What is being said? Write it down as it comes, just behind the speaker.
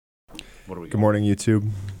What are we? Good morning, YouTube.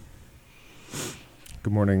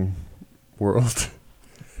 Good morning, world.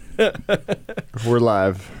 We're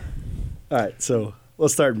live. All right, so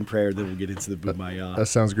let's start in prayer, then we'll get into the Boomaya. That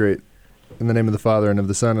sounds great. In the name of the Father, and of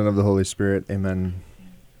the Son, and of the Holy Spirit. Amen.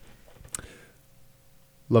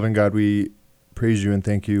 Loving God, we praise you and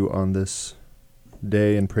thank you on this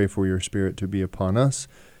day and pray for your Spirit to be upon us.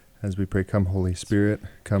 As we pray, come Holy Spirit,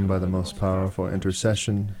 come by the most powerful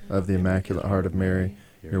intercession of the Immaculate Heart of Mary,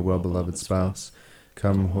 your well-beloved spouse.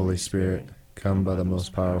 Come, Holy Spirit, come by the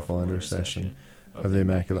most powerful intercession of the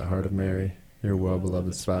Immaculate Heart of Mary, your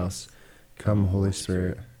well-beloved spouse. Come, Holy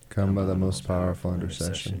Spirit, come by the most powerful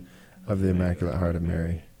intercession of the Immaculate Heart of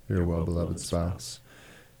Mary, your well-beloved spouse.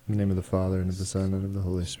 In the name of the Father, and of the Son, and of the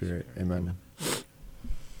Holy Spirit. Amen.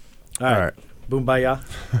 All right. Boomaya.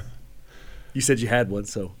 You said you had one,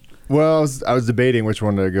 so. Well, I was debating which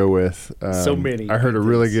one to go with. So many. I heard a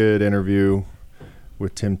really good interview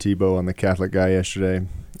with Tim Tebow on The Catholic Guy yesterday,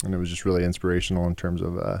 and it was just really inspirational in terms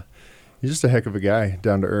of he's just a heck of a guy,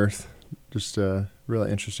 down to earth, just really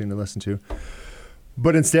interesting to listen to.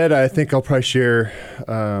 But instead, I think I'll probably share.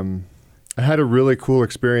 I had a really cool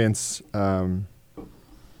experience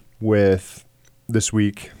with this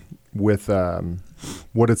week with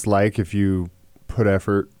what it's like if you put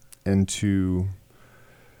effort into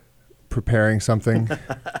preparing something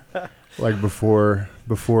like before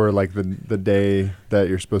like the day that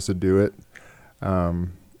you're supposed to do it.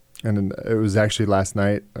 And it was actually last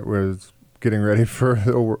night. I was getting ready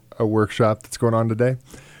for a workshop that's going on today.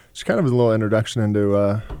 It's kind of a little introduction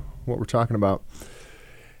into what we're talking about.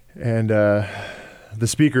 And the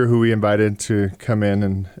speaker who we invited to come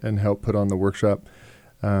in and help put on the workshop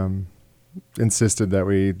insisted that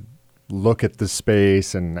we look at the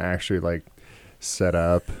space and actually like set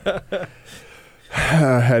up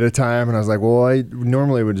ahead of time. And I was like, well, I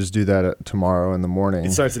normally would just do that tomorrow in the morning.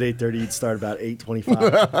 It starts at 8:30. You'd start about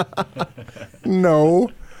 8:25. No.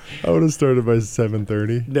 I would have started by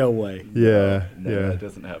 7:30. No way. Yeah. No, yeah. that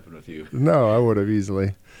doesn't happen with you. No, I would have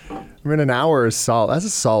easily. I mean, an hour is solid. That's a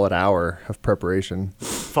solid hour of preparation.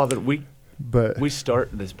 Father, we start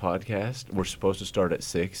this podcast. We're supposed to start at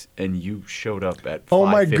 6, and you showed up at 5:59. Oh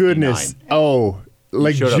my goodness. Oh,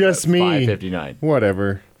 like just me. 5:59.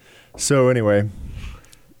 Whatever. So anyway,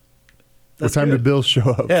 That's what time good. did Bill show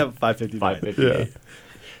up? Yeah, 5:55. 5:58.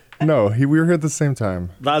 Yeah. No, we were here at the same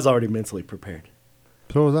time. I was already mentally prepared.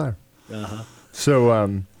 So was I. Uh-huh. So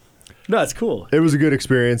No, it's cool. it was a good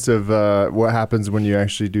experience of what happens when you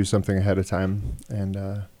actually do something ahead of time, and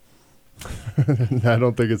I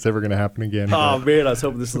don't think it's ever going to happen again. Oh, but- man, I was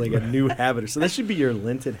hoping this is like a new habit. So that should be your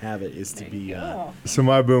Lenten habit, is to be... So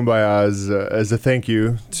my Boomaya is as a thank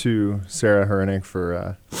you to Sarah Hurnick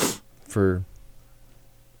for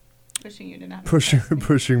Pushing you to not.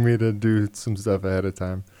 pushing me to do some stuff ahead of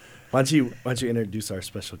time. Why don't you introduce our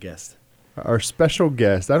special guest? Our special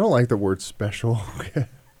guest. I don't like the word special.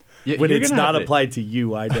 Yeah, When you're it's gonna not have applied to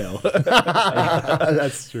you, I know.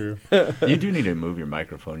 That's true. You do need to move your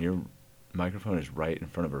microphone. Your microphone is right in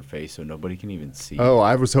front of her face, so nobody can even see. Oh,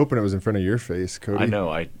 I was hoping it was in front of your face, Cody. I know.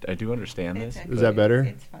 I do understand this. It's Is that better?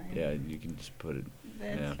 It's fine. Yeah, you can just put it.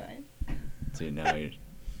 That's yeah. fine. See, now you're...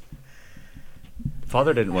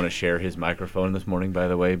 Father didn't want to share his microphone this morning, by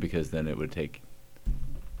the way, because then it would take...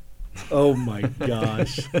 Oh, my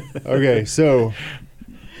gosh. Okay, so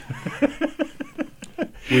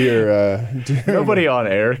we are Nobody on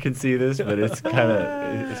air can see this, but it's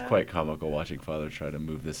it's quite comical watching Father try to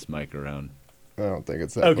move this mic around. I don't think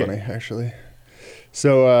it's that Okay. funny, actually.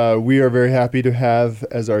 So we are very happy to have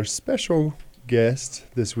as our special guest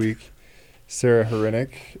this week Sarah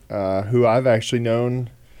Hurnick, who I've actually known.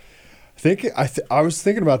 I was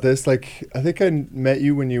thinking about this. Like, I think I met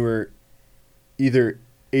you when you were either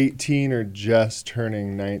 18 or just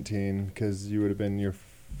turning 19, because you would have been your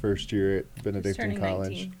first year at Benedictine Turning College.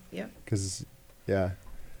 19. Yep. Because, yeah.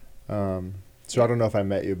 So I don't know if I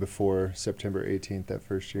met you before September 18th that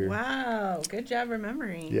first year. Wow, good job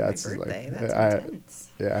remembering. Yeah, my it's like- birthday. That's I-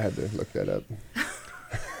 intense. Yeah, I had to look that up.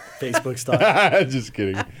 Facebook stuff. Just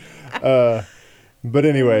kidding. But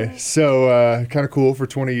anyway, so kind of cool for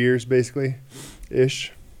 20 years, basically,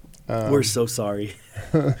 ish. We're so sorry.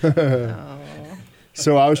 Oh.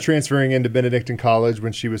 So I was transferring into Benedictine College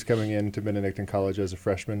when she was coming into Benedictine College as a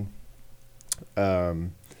freshman.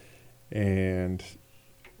 And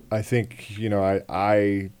I think,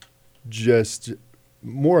 I just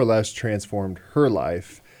more or less transformed her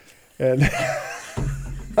life. And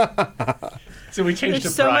So we changed There's to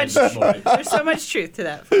so pride much. this morning. There's so much truth to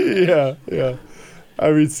that. yeah.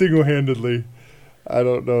 I mean, single-handedly. I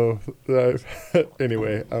don't know.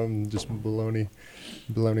 Anyway, I'm just baloney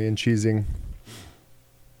and cheesing.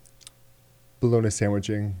 bologna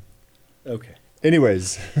sandwiching. Okay.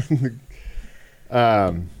 Anyways,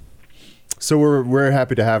 so we're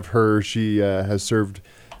happy to have her. She has served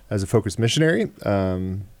as a focused missionary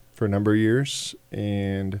for a number of years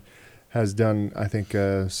and has done, I think,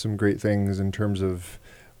 some great things in terms of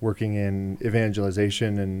working in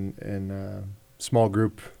evangelization and small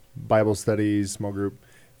group Bible studies, small group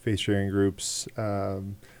faith sharing groups,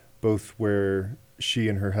 both where she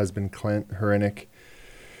and her husband, Clint Herenick,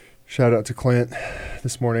 shout out to Clint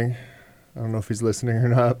this morning. I don't know if he's listening or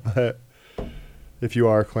not, but if you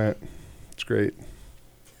are, Clint, it's great.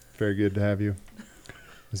 Very good to have you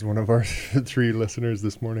as one of our 3 listeners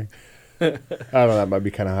this morning. I don't know, that might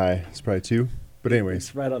be kind of high. It's probably 2. But anyways.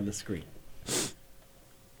 It's right on the screen.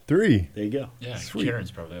 3. There you go. Yeah, Sweet.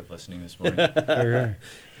 Karen's probably up listening this morning. Okay.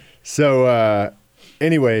 So,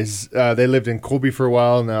 anyways, they lived in Colby for a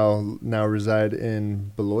while, now reside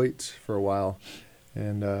in Beloit for a while.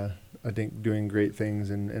 And I think doing great things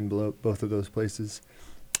in both of those places.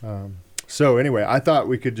 So anyway, I thought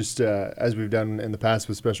we could just, as we've done in the past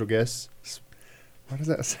with special guests, why does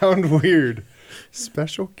that sound weird?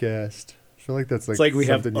 Special guest. I feel like that's like It's like we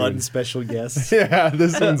have something you would- unspecial guests. Yeah,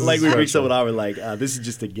 this one's Like we bring special. someone on, we're like, this is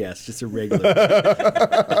just a guest, just a regular.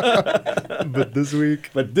 But this week,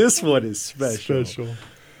 But this one is special.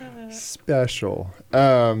 Special.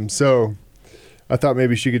 So I thought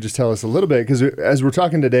maybe she could just tell us a little bit, because as we're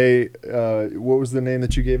talking today, what was the name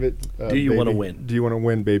that you gave it? Do you wanna Baby? win? Do you want to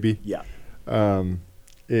win, baby? Yeah.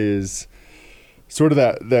 Is sort of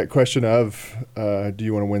that question of do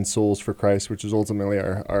you want to win souls for Christ, which is ultimately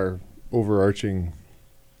our overarching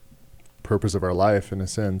purpose of our life, in a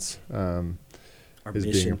sense, Our is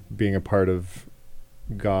mission. being a part of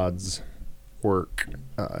God's work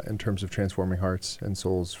in terms of transforming hearts and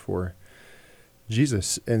souls for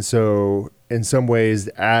Jesus. And so in some ways,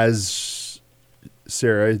 as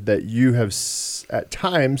Sarah, that you have at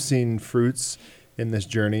times seen fruits in this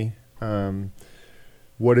journey,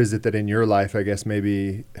 what is it that in your life, I guess,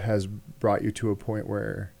 maybe has brought you to a point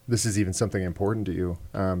where this is even something important to you?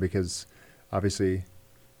 Because obviously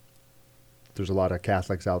there's a lot of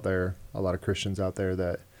Catholics out there, a lot of Christians out there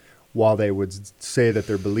that while they would say that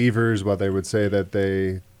they're believers, while they would say that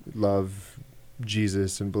they love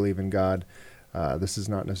Jesus and believe in God, this is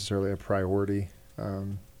not necessarily a priority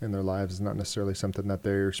in their lives. It's not necessarily something that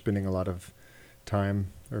they're spending a lot of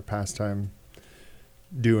time or pastime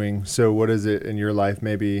doing. So what is it in your life,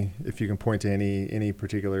 maybe if you can point to any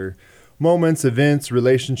particular moments, events,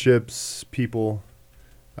 relationships, people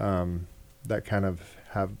that kind of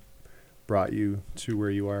have brought you to where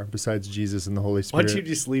you are, besides Jesus and the Holy Why Spirit? don't you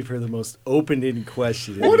just leave her the most open-ended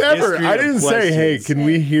question? in the Whatever. history I of didn't say, hey, questions. can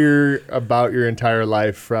we hear about your entire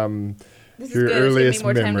life from This is your good. It's giving me earliest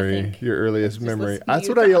more time to memory? think. Your earliest Just memory. listen to That's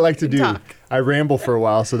you what I talk like to and do. talk. I ramble for a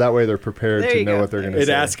while, so that way they're prepared There to you know go. what they're going to And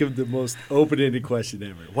say. ask him the most open-ended question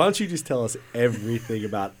ever. Why don't you just tell us everything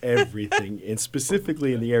about everything, and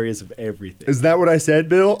specifically in the areas of everything? Is that what I said,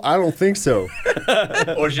 Bill? I don't think so.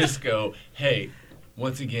 Or just go, hey,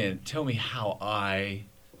 once again, tell me how I,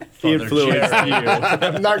 Father Influence Jerry, you.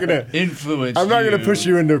 I'm not gonna. influence I'm not going to push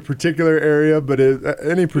you into a particular area, but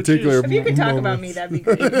any particular. If you could talk moment. about me, that'd be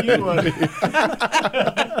great.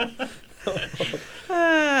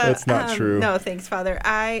 That's not true. No, thanks, Father.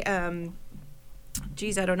 I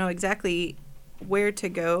don't know exactly where to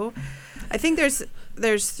go. I think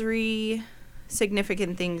there's 3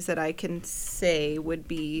 significant things that I can say would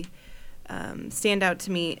be stand out to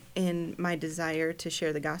me in my desire to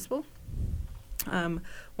share the gospel.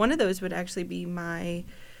 One of those would actually be my,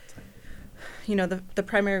 the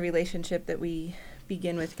primary relationship that we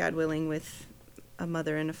begin with, God willing, with a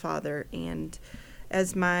mother and a father. And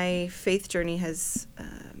as my faith journey has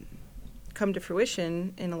come to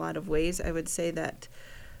fruition in a lot of ways, I would say that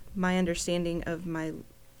my understanding of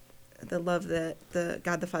the love that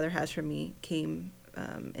God the Father has for me came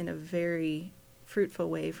in a very fruitful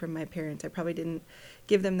way from my parents. I probably didn't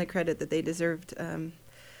give them the credit that they deserved,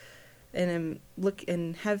 and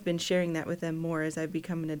have been sharing that with them more as I've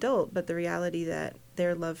become an adult. But the reality that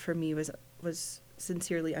their love for me was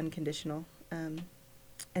sincerely unconditional.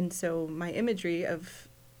 And so my imagery of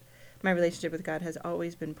my relationship with God has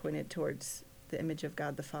always been pointed towards the image of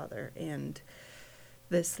God the Father and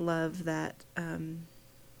this love that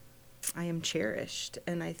I am cherished.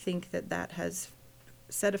 And I think that has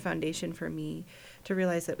set a foundation for me to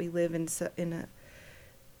realize that we live in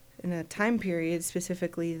a time period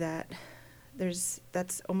specifically that's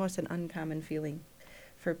almost an uncommon feeling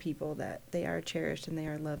for people, that they are cherished and they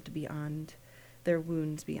are loved beyond their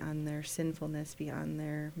wounds, beyond their sinfulness, beyond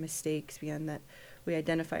their mistakes, beyond that we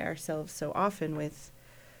identify ourselves so often with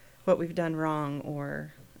what we've done wrong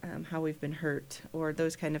or how we've been hurt or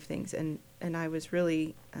those kind of things. And I was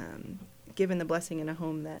really given the blessing in a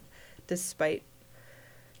home that despite,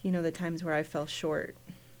 the times where I fell short,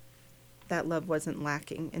 that love wasn't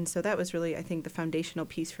lacking. And so that was really, I think, the foundational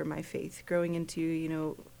piece for my faith. Growing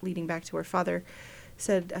into, leading back to where Father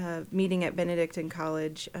said, meeting at Benedictine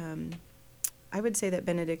College, I would say that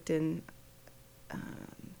Benedictine,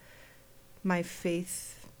 my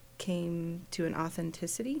faith came to an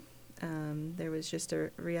authenticity. There was just a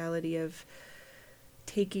reality of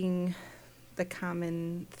taking the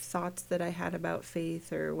common thoughts that I had about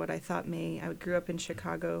faith or what I thought I grew up in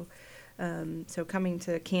Chicago. So coming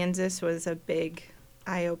to Kansas was a big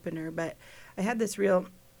eye-opener, but I had this real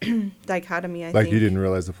dichotomy, I think. Like you didn't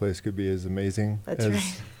realize the place could be as amazing. That's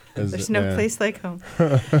right. There's no place like home.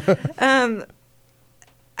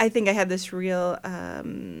 I think I had this real,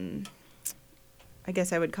 I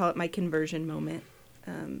guess I would call it my conversion moment,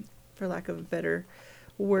 for lack of a better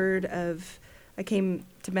word. I came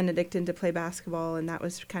to Benedictine to play basketball, and that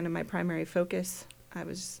was kind of my primary focus. I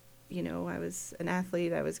was an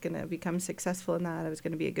athlete. I was going to become successful in that. I was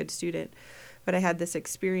going to be a good student. But I had this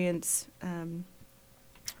experience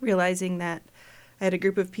realizing that I had a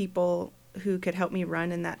group of people who could help me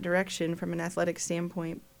run in that direction from an athletic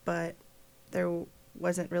standpoint, but there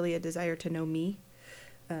wasn't really a desire to know me.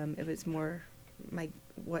 It was more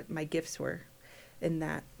what my gifts were in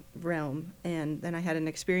that realm. And then I had an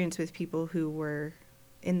experience with people who were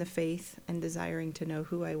in the faith and desiring to know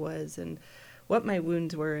who I was and what my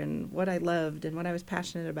wounds were and what I loved and what I was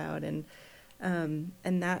passionate about. And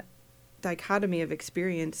that dichotomy of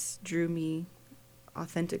experience drew me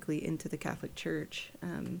authentically into the Catholic Church,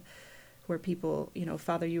 where people,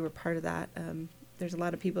 Father, you were part of that. There's a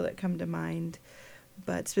lot of people that come to mind,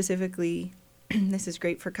 but specifically, this is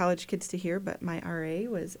great for college kids to hear, but my RA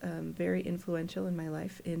was very influential in my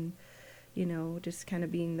life in, just kind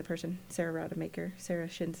of being the person, Sarah Rademacher, Sarah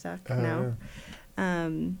Shinstock now,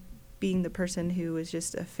 being the person who was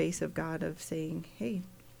just a face of God of saying, hey,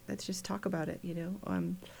 let's just talk about it,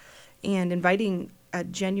 and inviting a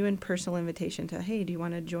genuine personal invitation to, hey, do you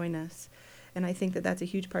want to join us? And I think that that's a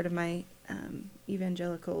huge part of my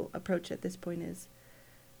evangelical approach at this point is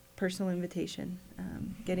personal invitation,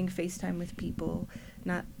 getting FaceTime with people,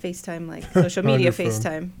 not FaceTime like social media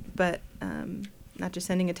FaceTime, but not just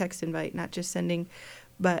sending a text invite, not just sending,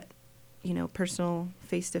 but, personal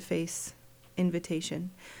face-to-face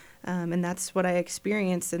invitation. And that's what I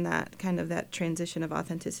experienced in that kind of that transition of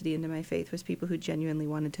authenticity into my faith was people who genuinely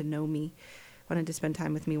wanted to know me, wanted to spend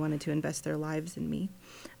time with me, wanted to invest their lives in me.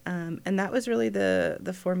 And that was really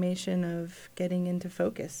the formation of getting into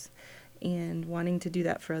Focus and wanting to do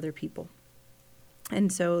that for other people.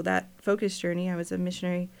 And so that Focus journey, I was a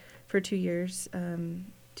missionary for 2 years,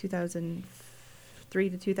 2003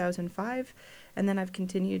 to 2005. And then I've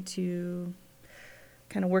continued to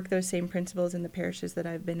kind of work those same principles in the parishes that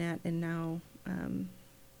I've been at, and now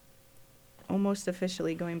almost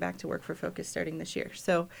officially going back to work for Focus starting this year.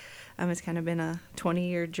 So it's kind of been a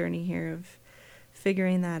 20-year journey here of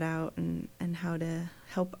figuring that out and how to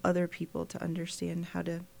help other people to understand how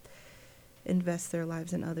to invest their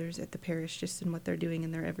lives in others at the parish, just in what they're doing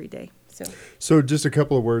in their everyday. So just a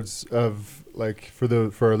couple of words of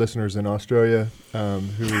for our listeners in Australia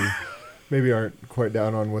who maybe aren't quite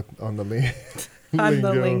down on the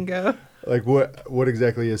lingo. Like what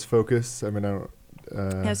exactly is Focus? I mean, I don't.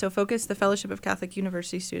 So Focus, the Fellowship of Catholic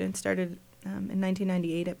University Students, started in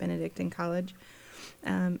 1998 at Benedictine College,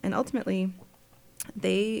 and ultimately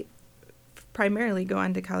they primarily go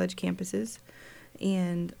on to college campuses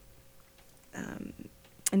and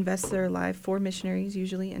invest their life, 4 missionaries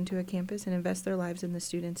usually into a campus, and invest their lives in the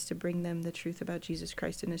students to bring them the truth about Jesus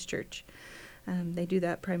Christ and His church. They do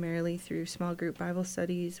that primarily through small group Bible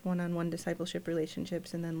studies, one-on-one discipleship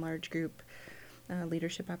relationships, and then large group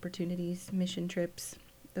leadership opportunities, mission trips,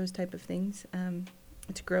 those type of things.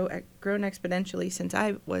 It's grown exponentially since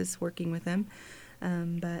I was working with them,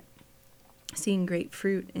 but seeing great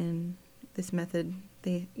fruit in this method.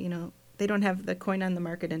 They don't have the coin on the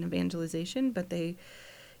market in evangelization, but they,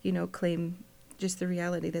 claim just the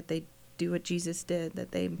reality that they do what Jesus did,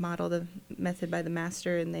 that they model the method by the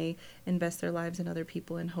Master, and they invest their lives in other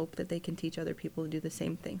people and hope that they can teach other people to do the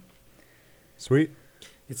same thing. Sweet.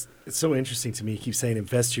 It's so interesting to me. You keep saying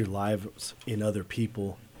invest your lives in other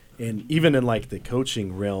people. And even in the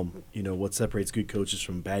coaching realm, what separates good coaches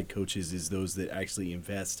from bad coaches is those that actually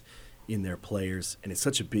invest in their players. And it's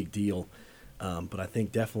such a big deal. But I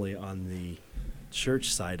think definitely on the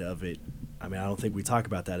church side of it, I mean, I don't think we talk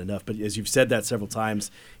about that enough. But as you've said that several times,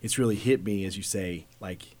 it's really hit me as you say,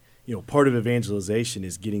 part of evangelization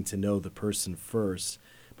is getting to know the person first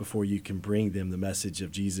before you can bring them the message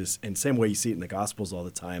of Jesus. And same way you see it in the Gospels all the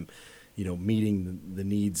time, meeting the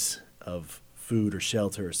needs of food or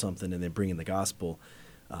shelter or something, and then bringing the gospel.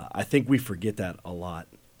 I think we forget that a lot.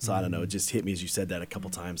 So I don't know. It just hit me as you said that a couple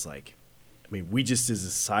times. We just as a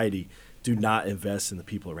society do not invest in the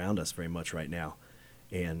people around us very much right now.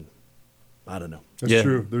 And I don't know. That's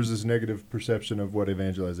true. There's this negative perception of what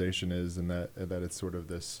evangelization is, and that it's sort of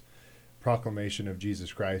this proclamation of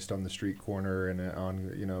Jesus Christ on the street corner and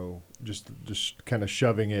on, just kind of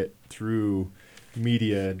shoving it through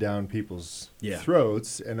media down people's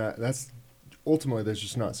throats. And that's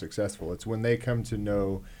just not successful. It's when they come to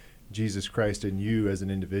know Jesus Christ and you as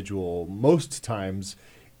an individual, most times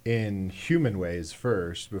in human ways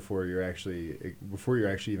first, before you're actually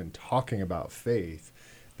even talking about faith,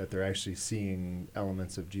 that they're actually seeing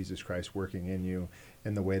elements of Jesus Christ working in you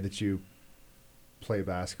in the way that you play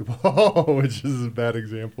basketball, which is a bad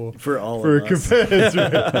example for all of us.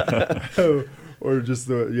 Or just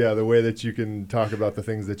the way that you can talk about the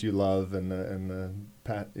things that you love and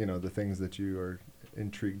the things that you are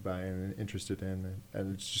intrigued by and interested in,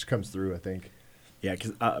 and it just comes through, I think. Yeah,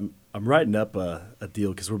 because I'm writing up a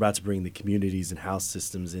deal because we're about to bring the communities and house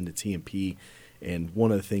systems into TMP, and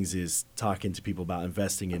one of the things is talking to people about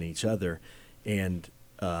investing in each other, and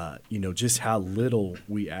just how little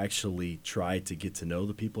we actually try to get to know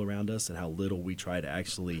the people around us, and how little we try to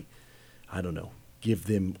actually, give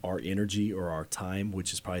them our energy or our time,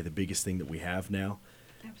 which is probably the biggest thing that we have now.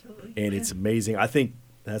 Absolutely. And it's amazing. I think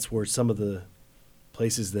that's where some of the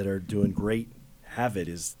places that are doing great have it,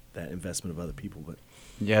 is that investment of other people. But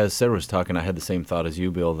yeah, as Sarah was talking, I had the same thought as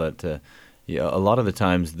you, Bill, that a lot of the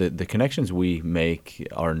times the connections we make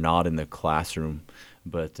are not in the classroom.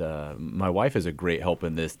 But my wife is a great help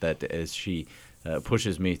in this, that as she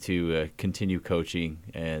pushes me to continue coaching,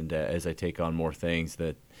 and as I take on more things,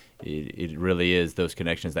 that it really is those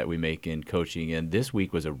connections that we make in coaching. And this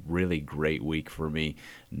week was a really great week for me,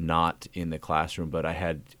 not in the classroom, but I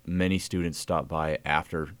had many students stop by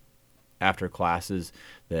after classes,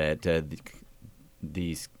 that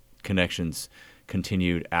these connections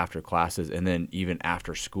continued after classes and then even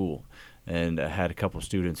after school. And I had a couple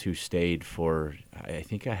students who stayed for, I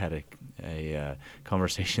think I had a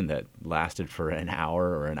conversation that lasted for an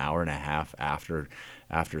hour or an hour and a half after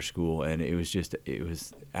school. And it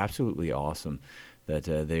was absolutely awesome that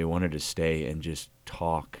they wanted to stay and just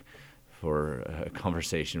talk for a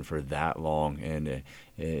conversation for that long. And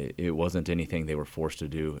it wasn't anything they were forced to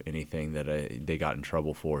do, anything that they got in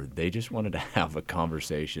trouble for. They just wanted to have a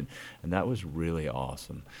conversation, and that was really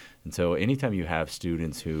awesome. And so anytime you have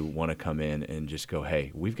students who want to come in and just go,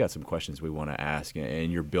 hey, we've got some questions we want to ask,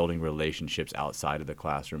 and you're building relationships outside of the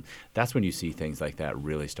classroom, that's when you see things like that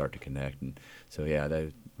really start to connect. And so,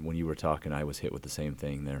 when you were talking, I was hit with the same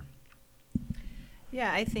thing there.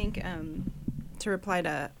 Yeah, I think to reply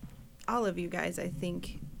to all of you guys, I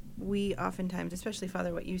think we oftentimes, especially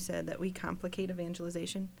Father, what you said, that we complicate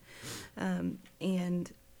evangelization.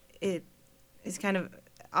 And it is kind of,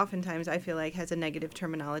 oftentimes I feel like has a negative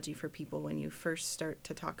terminology for people when you first start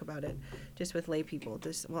to talk about it, just with lay people.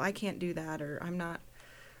 Just, well, I can't do that, or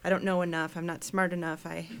I don't know enough, I'm not smart enough,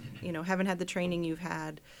 I haven't had the training you've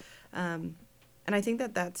had. And I think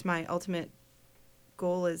that that's my ultimate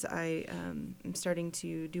goal as I am starting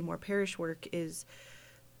to do more parish work, is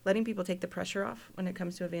letting people take the pressure off when it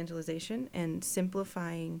comes to evangelization, and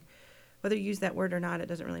simplifying, whether you use that word or not, it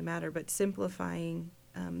doesn't really matter, but simplifying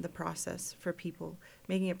the process for people,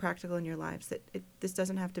 making it practical in your lives, that this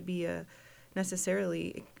doesn't have to be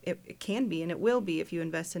necessarily, it can be, and it will be if you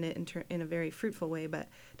invest in it in a very fruitful way, but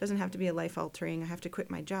it doesn't have to be a life-altering, I have to quit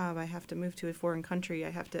my job, I have to move to a foreign country, I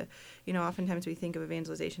have to, oftentimes we think of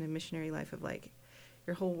evangelization and missionary life of like,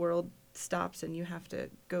 your whole world stops and you have to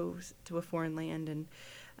go to a foreign land, and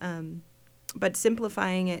but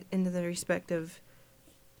simplifying it into the respect of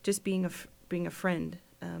just being a friend.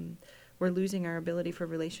 We're losing our ability for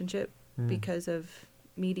relationship because of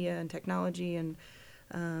media and technology, and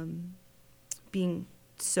being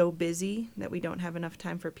so busy that we don't have enough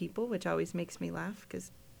time for people, which always makes me laugh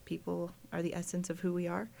because people are the essence of who we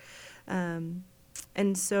are. And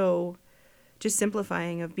so just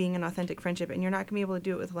simplifying of being an authentic friendship, and you're not going to be able to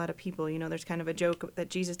do it with a lot of people. There's kind of a joke that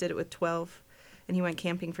Jesus did it with 12, and he went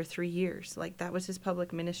camping for 3 years. Like, that was his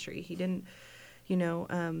public ministry. He didn't,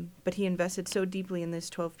 but he invested so deeply in this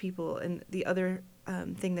 12 people. And the other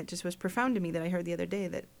thing that just was profound to me that I heard the other day,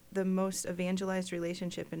 that the most evangelized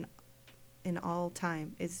relationship in all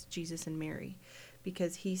time is Jesus and Mary,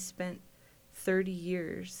 because he spent 30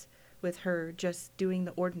 years with her just doing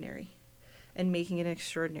the ordinary and making it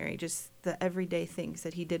extraordinary, just the everyday things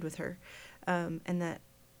that he did with her. And that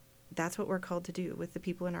that's what we're called to do with the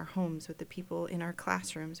people in our homes, with the people in our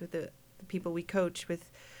classrooms, with the people we coach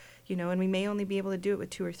with, and we may only be able to do it with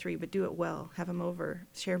 2 or 3, but do it well, have them over,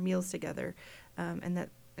 share meals together. And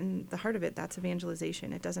the heart of it, that's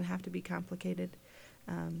evangelization. It doesn't have to be complicated,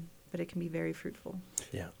 but it can be very fruitful.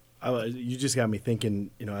 Yeah. You just got me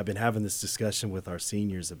thinking, I've been having this discussion with our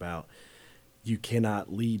seniors about you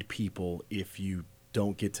cannot lead people if you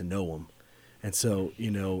don't get to know them. And so,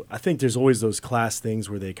 I think there's always those class things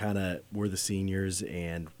where we're the seniors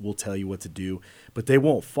and we'll tell you what to do, but they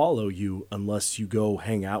won't follow you unless you go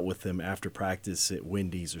hang out with them after practice at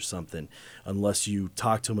Wendy's or something, unless you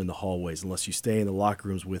talk to them in the hallways, unless you stay in the locker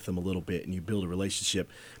rooms with them a little bit and you build a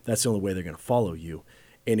relationship. That's the only way they're going to follow you.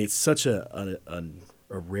 And it's such a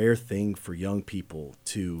rare thing for young people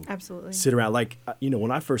to Absolutely sit around. Like,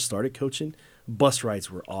 when I first started coaching, bus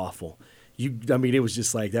rides were awful. It was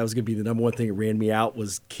just like that was going to be the number one thing that ran me out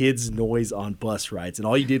was kids' noise on bus rides. And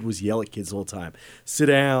all you did was yell at kids the whole time. Sit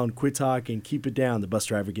down, quit talking, keep it down. The bus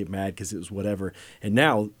driver would get mad because it was whatever. And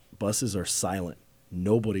now buses are silent.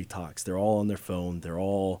 Nobody talks. They're all on their phone. They're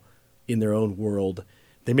all in their own world.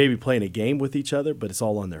 They may be playing a game with each other, but it's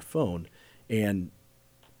all on their phone. And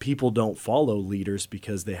people don't follow leaders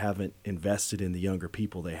because they haven't invested in the younger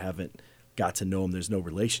people. They haven't got to know them. There's no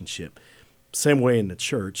relationship. Same way in the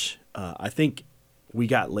church. I think we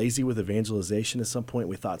got lazy with evangelization at some point.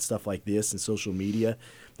 We thought stuff like this and social media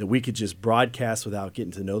that we could just broadcast without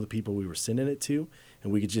getting to know the people we were sending it to,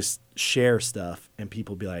 and we could just share stuff and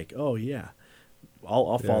people be like, oh yeah,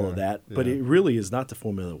 I'll follow that. But it really is not the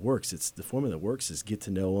formula that works. It's the formula that works is get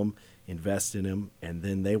to know them, invest in them, and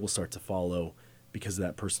then they will start to follow because of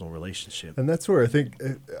that personal relationship. And that's where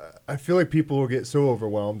I feel like people will get so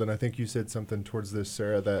overwhelmed. And I think you said something towards this,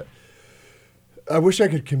 Sarah, that I wish I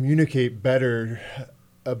could communicate better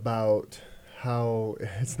about how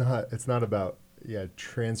it's not about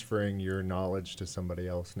transferring your knowledge to somebody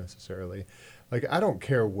else necessarily. Like, I don't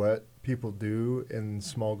care what people do in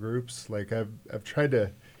small groups. Like, I've tried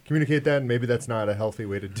to communicate that, and maybe that's not a healthy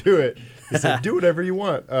way to do it. Is to do whatever you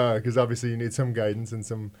want, because obviously you need some guidance and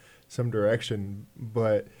some direction.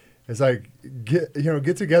 But as I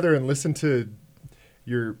get together and listen to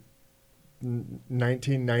your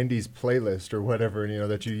 1990s playlist or whatever,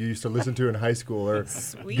 that you used to listen to in high school, or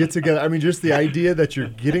get together. I mean, just the idea that you're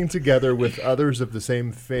getting together with others of the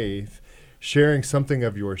same faith, sharing something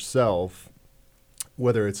of yourself,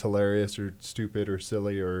 whether it's hilarious or stupid or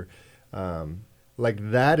silly or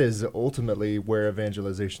that is ultimately where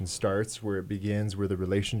evangelization starts, where it begins, where the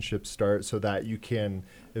relationships start, so that you can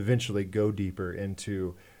eventually go deeper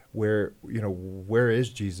into where is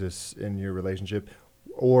Jesus in your relationship.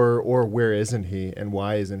 Or where isn't he, and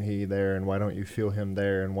why isn't he there, and why don't you feel him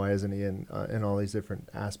there, and why isn't he in all these different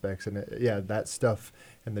aspects? And that stuff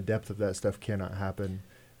and the depth of that stuff cannot happen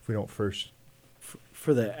if we don't first.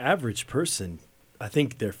 For the average person, I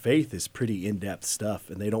think their faith is pretty in-depth stuff,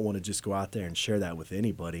 and they don't want to just go out there and share that with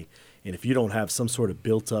anybody. And if you don't have some sort of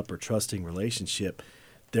built-up or trusting relationship,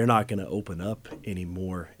 they're not going to open up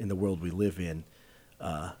anymore in the world we live in,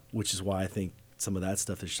 which is why I think some of that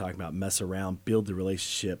stuff that you're talking about, mess around, build the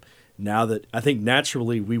relationship. Now that I think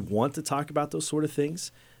naturally we want to talk about those sort of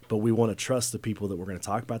things, but we want to trust the people that we're going to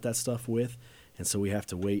talk about that stuff with. And so we have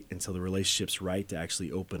to wait until the relationship's right to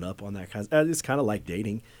actually open up on that kind of, it's kind of like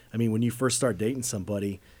dating. I mean, when you first start dating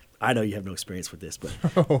somebody, I know you have no experience with this, but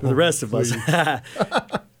for the rest of us,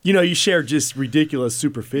 you share just ridiculous,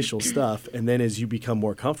 superficial stuff. And then as you become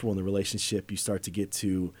more comfortable in the relationship, you start to get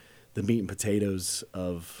to the meat and potatoes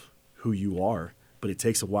of who you are, but it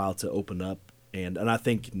takes a while to open up. And I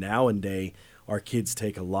think nowadays our kids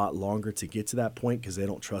take a lot longer to get to that point because they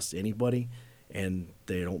don't trust anybody and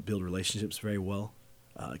they don't build relationships very well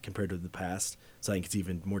compared to the past. So I think it's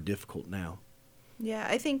even more difficult now. Yeah,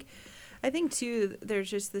 I think too, there's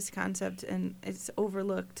just this concept, and it's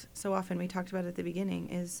overlooked so often. We talked about it at the beginning,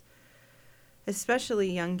 is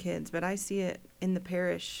especially young kids, but I see it in the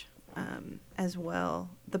parish as well.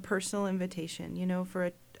 The personal invitation,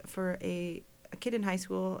 for a kid in high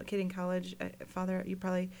school, a kid in college. Father, you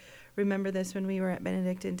probably remember this when we were at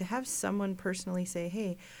Benedictine, to have someone personally say,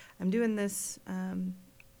 hey, I'm doing this, I'm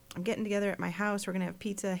getting together at my house, we're going to have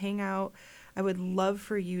pizza, hang out. I would love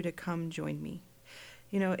for you to come join me.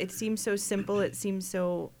 It seems so simple, it seems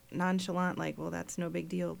so nonchalant, like, well, that's no big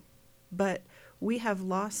deal. But we have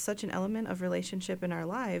lost such an element of relationship in our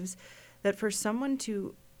lives that for someone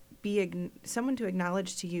to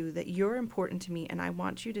acknowledge to you that you're important to me and I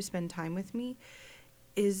want you to spend time with me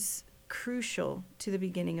is crucial to the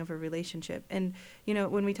beginning of a relationship. And,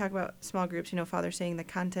 when we talk about small groups, Father saying the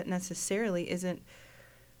content necessarily isn't,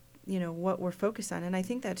 what we're focused on. And I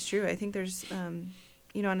think that's true. I think there's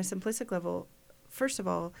on a simplistic level, first of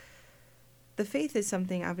all, the faith is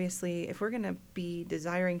something, obviously, if we're going to be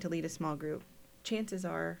desiring to lead a small group, chances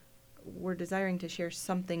are we're desiring to share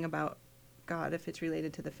something about God if it's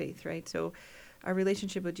related to the faith, right? So our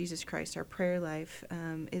relationship with Jesus Christ, our prayer life,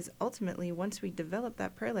 is ultimately, once we develop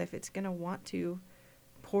that prayer life, it's going to want to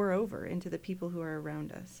pour over into the people who are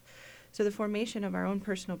around us. So the formation of our own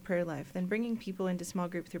personal prayer life, then bringing people into small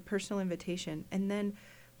group through personal invitation, and then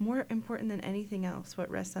more important than anything else, what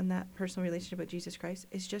rests on that personal relationship with Jesus Christ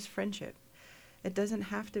is just friendship. It doesn't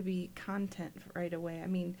have to be content right away. I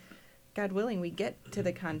mean, God willing, we get to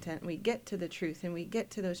the content, we get to the truth, and we get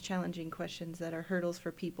to those challenging questions that are hurdles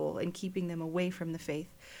for people and keeping them away from the faith.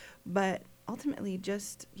 But ultimately,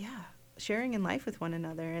 just, sharing in life with one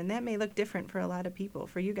another. And that may look different for a lot of people.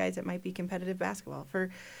 For you guys, it might be competitive basketball.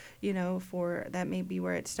 For that may be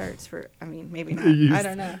where it starts. Maybe not. I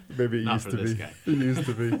don't know. Maybe it Not used for to this be. guy. It used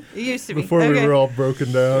to be. It used to be. Before we were all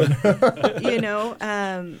broken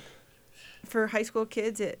down. For high school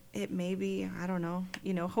kids, it may be, I don't know.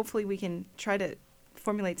 Hopefully we can try to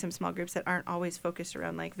formulate some small groups that aren't always focused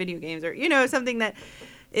around like video games or, something that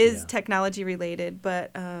is technology related.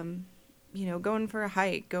 But, going for a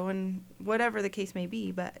hike, going whatever the case may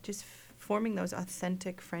be, but just forming those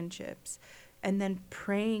authentic friendships and then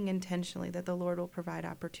praying intentionally that the Lord will provide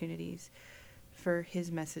opportunities for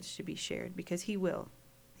his message to be shared, because he will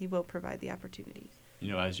provide the opportunities.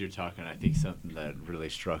 As you're talking, I think something that really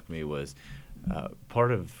struck me was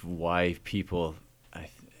part of why people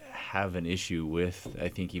have an issue with, I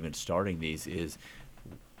think, even starting these is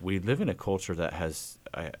we live in a culture that has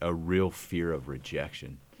a real fear of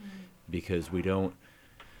rejection, because we don't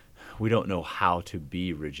know how to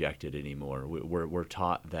be rejected anymore. We're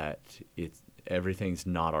taught that everything's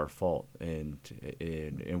not our fault, and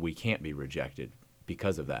we can't be rejected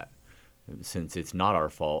because of that. Since it's not our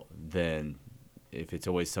fault, then if it's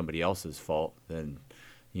always somebody else's fault, then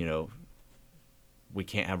we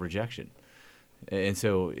can't have rejection. And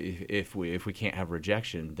so if we can't have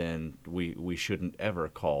rejection, then we shouldn't ever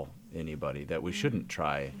call anybody, that we shouldn't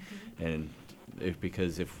try. And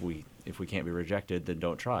because if we can't be rejected, then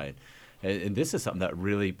don't try it. And this is something that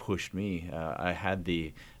really pushed me. I had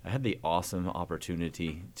the awesome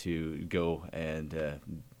opportunity to go and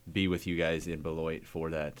be with you guys in Beloit for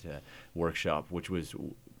that workshop, which was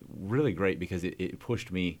really great because it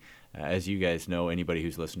pushed me. As you guys know, anybody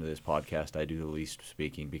who's listened to this podcast, I do the least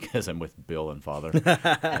speaking because I'm with Bill and Father,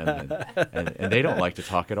 and they don't like to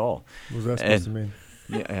talk at all. What was that supposed to mean?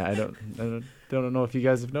 Yeah, I don't know if you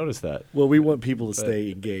guys have noticed that. Well, we want people to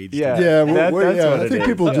stay engaged. Yeah, that's what I it think is.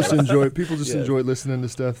 people just enjoy Yeah. enjoy listening to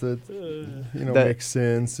stuff that that makes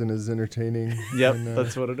sense and is entertaining. Yep, and,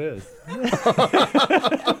 that's what it is.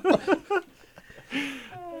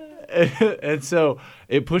 And so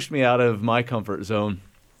it pushed me out of my comfort zone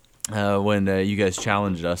when you guys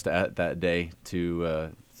challenged us that day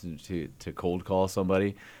to cold call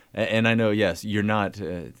somebody. And I know, yes, you're not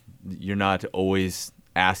always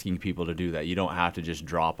asking people to do that. You don't have to just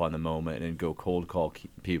drop on the moment and go cold call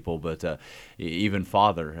people. But even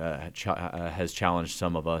Father has challenged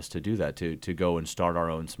some of us to do that, to go and start our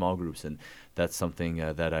own small groups. And that's something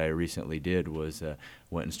that I recently did, was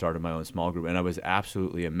went and started my own small group. And I was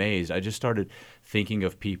absolutely amazed. I just started thinking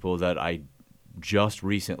of people that I just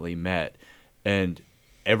recently met, and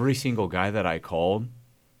every single guy that I called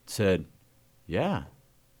said, yeah,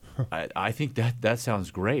 I think that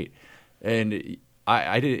sounds great. And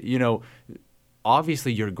I did,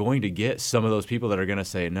 obviously you're going to get some of those people that are going to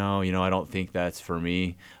say, no, I don't think that's for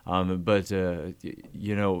me. But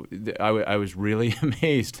I was really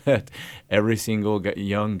amazed that every single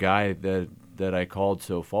young guy that I called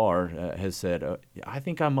so far has said, I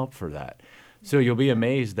think I'm up for that. So you'll be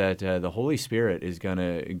amazed that the Holy Spirit is going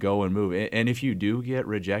to go and move. And if you do get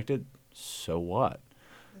rejected, so what?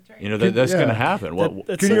 That's going to happen.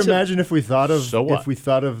 Can you imagine if we thought of So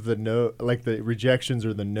the no, like the rejections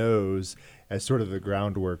or the no's as sort of the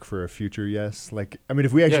groundwork for a future yes? Like, I mean,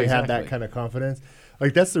 if we actually had that kind of confidence,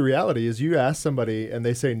 like that's the reality. Is you ask somebody and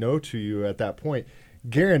they say no to you at that point,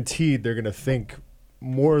 guaranteed they're going to think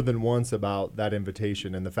more than once about that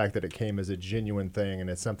invitation and the fact that it came as a genuine thing, and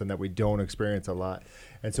it's something that we don't experience a lot.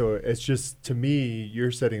 And so it's just, to me,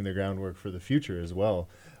 you're setting the groundwork for the future as well.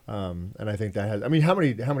 And I think that has, I mean, how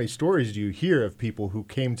many stories do you hear of people who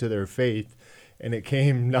came to their faith and it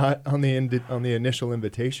came not on the initial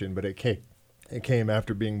invitation, but it came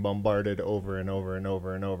after being bombarded over and over and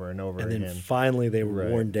over and over and over and again. then finally they were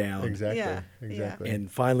worn down. Exactly.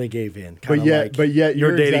 And finally gave in. But yet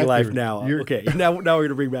your dating exactly, life now. Okay, now we're going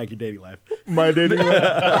to bring back your dating life. my dating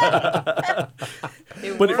life.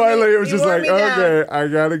 But finally, it was just like, okay, I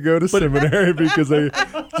gotta go to seminary because I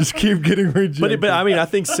just keep getting rejected. But I mean, I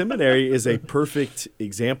think seminary is a perfect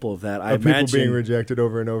example of that. I Of people imagine being rejected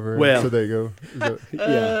over and over. Well- so they go.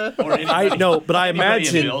 yeah. Or anybody, but I anybody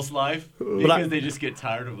imagine in Bill's life, because I- they just get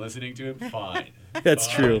tired of listening to him. Fine. that's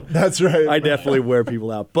true. That's right. I definitely wear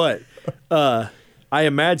people out. But I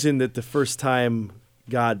imagine that the first time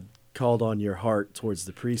God called on your heart towards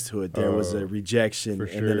the priesthood, there was a rejection for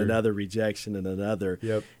and then sure. another rejection and another.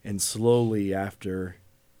 Yep. And slowly after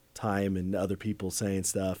time and other people saying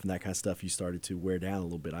stuff and that kind of stuff, you started to wear down a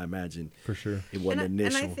little bit. I imagine For sure. it wasn't and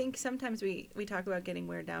initial. I think sometimes we talk about getting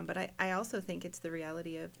wear down, but I also think it's the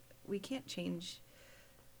reality of we can't change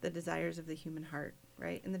the desires of the human heart,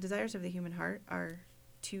 right? And the desires of the human heart are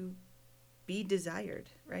to be desired,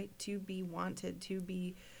 right? To be wanted, to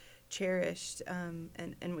be cherished,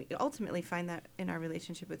 and we ultimately find that in our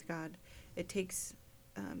relationship with God. It takes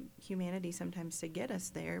humanity sometimes to get us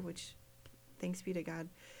there, which thanks be to God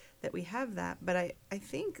that we have that. But I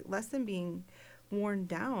think less than being worn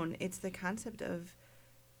down, it's the concept of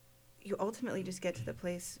you ultimately just get to the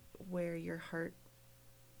place where your heart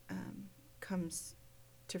comes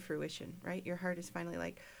to fruition, right? Your heart is finally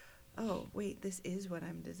like, oh, wait, this is what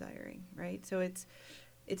I'm desiring, right? So it's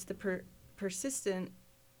the persistent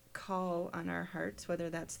call on our hearts, whether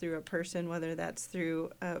that's through a person, whether that's through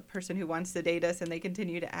a person who wants to date us and they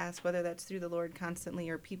continue to ask, whether that's through the Lord constantly,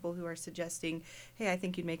 or people who are suggesting, hey, I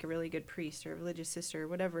think you'd make a really good priest or a religious sister or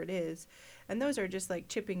whatever it is. And those are just like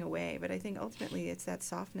chipping away. But I think ultimately it's that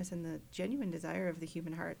softness and the genuine desire of the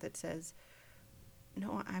human heart that says,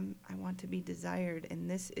 no, I want to be desired, and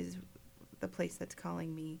this is the place that's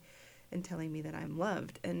calling me and telling me that I'm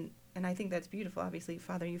loved. And I think that's beautiful. Obviously,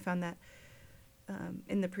 Father, you found that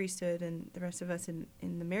in the priesthood and the rest of us in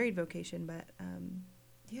the married vocation. But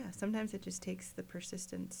yeah, sometimes it just takes the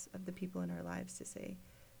persistence of the people in our lives to say,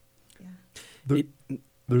 yeah.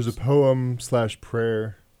 There's a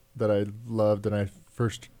poem/prayer that I loved and I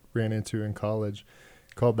first ran into in college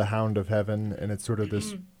called The Hound of Heaven. And it's sort of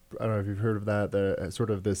this, I don't know if you've heard of that, sort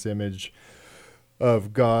of this image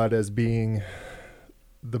of God as being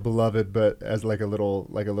the beloved, but as like a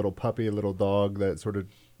little puppy, a little dog that sort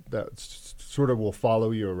of will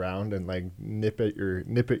follow you around and like nip at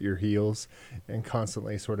your heels and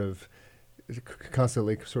constantly sort of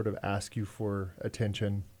ask you for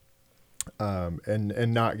attention,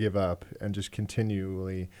 and not give up and just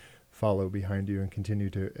continually follow behind you and continue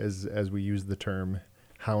to, as we use the term,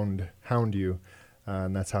 hound you.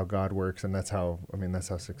 And that's how God works, and that's how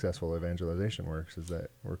successful evangelization works, is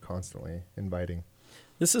that we're constantly inviting.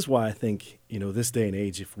 This is why I think, this day and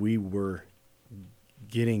age, if we were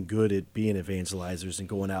getting good at being evangelizers and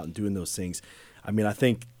going out and doing those things, I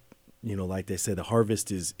think, like they say, the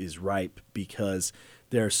harvest is ripe, because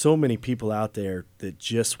there are so many people out there that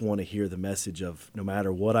just want to hear the message of, no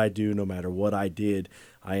matter what I do, no matter what I did,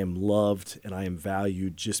 I am loved and I am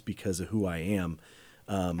valued just because of who I am.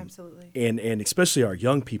 Absolutely. And especially our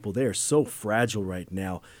young people, they are so fragile right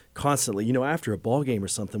now, constantly, after a ball game or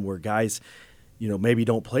something where guys, maybe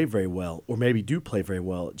don't play very well, or maybe do play very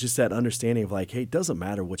well. Just that understanding of like, hey, it doesn't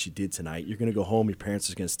matter what you did tonight. You're going to go home. Your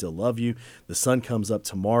parents are going to still love you. The sun comes up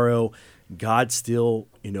tomorrow. God still,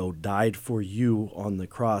 died for you on the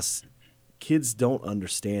cross. Kids don't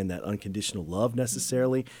understand that unconditional love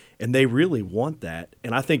necessarily, and they really want that.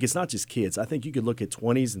 And I think it's not just kids. I think you could look at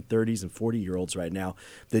 20s and 30s and 40-year-olds right now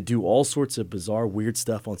that do all sorts of bizarre, weird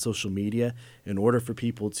stuff on social media in order for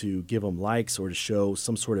people to give them likes or to show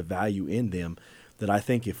some sort of value in them, that I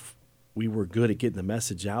think if we were good at getting the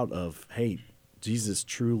message out of, hey, Jesus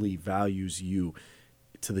truly values you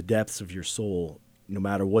to the depths of your soul, no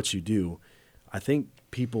matter what you do, I think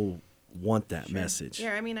people want that message. Yeah,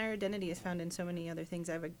 our identity is found in so many other things.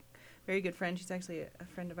 I have a very good friend. She's actually a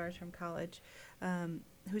friend of ours from college,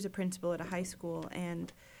 who's a principal at a high school,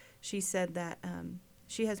 and she said that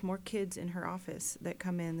she has more kids in her office that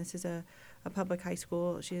come in. This is a public high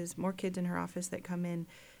school. She has more kids in her office that come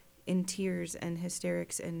in tears and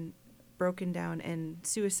hysterics and broken down and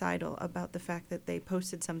suicidal about the fact that they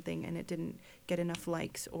posted something and it didn't get enough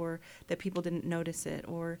likes, or that people didn't notice it,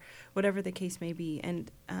 or whatever the case may be.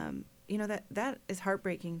 And that is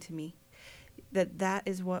heartbreaking to me, that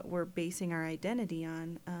is what we're basing our identity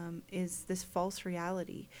on, is this false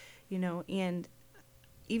reality, and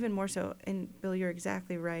even more so, and Bill, you're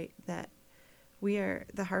exactly right, that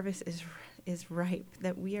the harvest is ripe,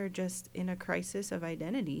 that we are just in a crisis of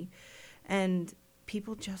identity, and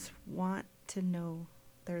people just want to know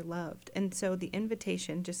they're loved. And so the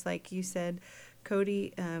invitation, just like you said,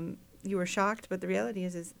 Cody, you were shocked, but the reality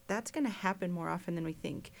is that's going to happen more often than we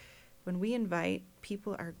think. when we invite,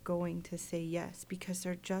 people are going to say yes because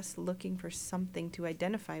they're just looking for something to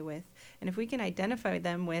identify with. And if we can identify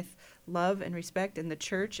them with love and respect and the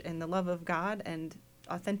church and the love of God and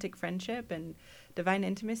authentic friendship and divine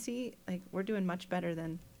intimacy, like, we're doing much better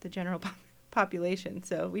than the general population.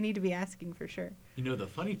 So we need to be asking for sure. You know, the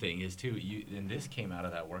funny thing is too, and this came out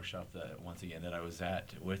of that workshop that once again that I was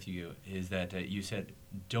at with you, is that you said,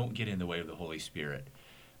 don't get in the way of the Holy Spirit.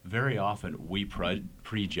 Very often we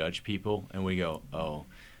prejudge people and we go, oh,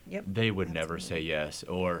 Yep. they would never say yes,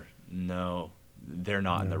 or no, they're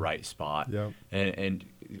not in the right spot. Yep. And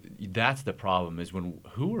that's the problem, is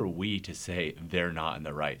who are we to say they're not in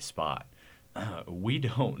the right spot? We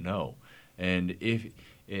don't know. And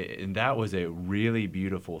and that was a really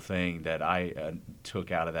beautiful thing that I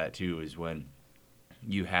took out of that too, is when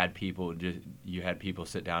you had people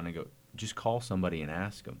sit down and go, just call somebody and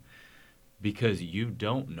ask them, because you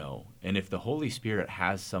don't know. And if the Holy Spirit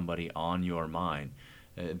has somebody on your mind,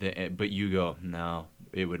 but you go, no,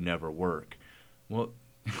 it would never work. Well,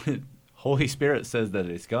 Holy Spirit says that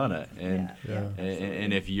it's gonna, and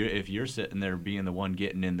and if you're sitting there being the one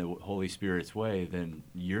getting in the Holy Spirit's way, then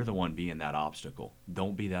you're the one being that obstacle.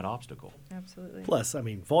 Don't be that obstacle. Absolutely. Plus, I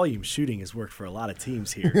mean, volume shooting has worked for a lot of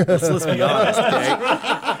teams here. Let's be honest,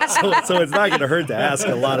 okay? So it's not going to hurt to ask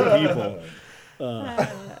a lot of people.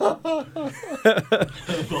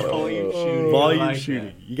 Volume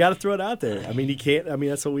shooting. You got to throw it out there. I mean, you can't. I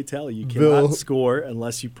mean, that's what we tell you. You cannot score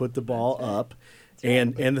unless you put the ball up.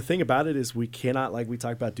 And the thing about it is, we cannot, like we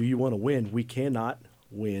talked about, do you want to win? We cannot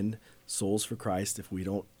win souls for Christ if we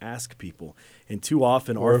don't ask people. And too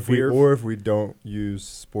often, or our if fear, or if we don't use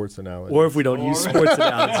sports analogies, use sports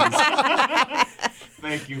analogies.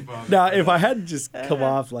 Thank you, Bob. Now, if I hadn't just come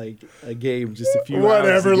off like a game just a few hours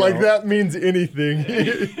whatever, ago, like that means anything.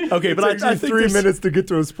 Okay, but I think 3 minutes to get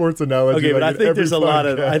to a sports analogy. Okay, but like I think there's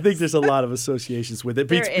a lot of associations with it.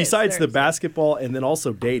 Besides the basketball and then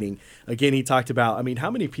also dating. Again, he talked about, I mean, how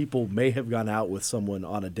many people may have gone out with someone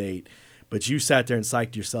on a date, but you sat there and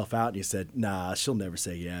psyched yourself out and you said, nah, she'll never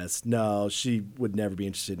say yes. No, she would never be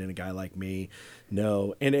interested in a guy like me.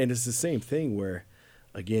 No. And it's the same thing where,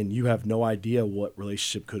 again, you have no idea what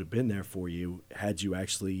relationship could have been there for you had you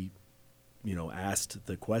actually, asked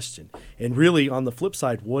the question. And really, on the flip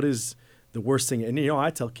side, what is the worst thing? And, I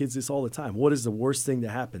tell kids this all the time. What is the worst thing that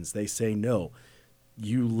happens? They say no.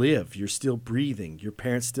 You live. You're still breathing. Your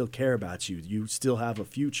parents still care about you. You still have a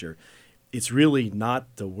future. It's really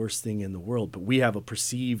not the worst thing in the world, but we have a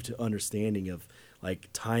perceived understanding of, like,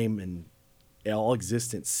 time and all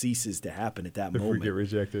existence ceases to happen at that moment. If we get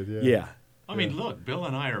rejected, Yeah. I mean, look, Bill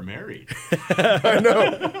and I are married. I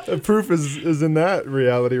know. The proof is in that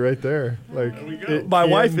reality right there. Like, my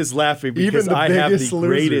wife is laughing because I have the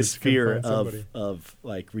greatest fear somebody. of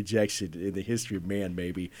like rejection in the history of man.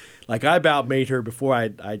 Maybe like I about made her before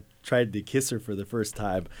I tried to kiss her for the first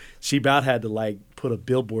time. She about had to like put a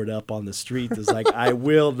billboard up on the street that's like, I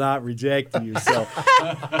will not reject you.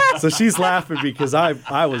 So she's laughing because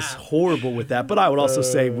I was horrible with that. But I would also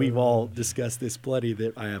say we've all discussed this plenty,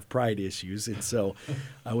 that I have pride issues. And so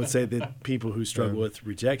I would say that people who struggle with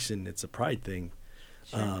rejection, it's a pride thing.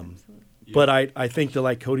 Sure, but I think that,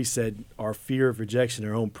 like Cody said, our fear of rejection,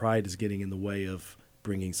 our own pride is getting in the way of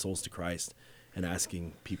bringing souls to Christ and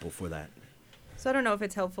asking people for that. So I don't know if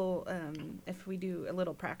it's helpful if we do a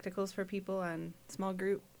little practicals for people on small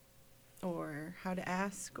group or how to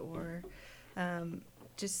ask or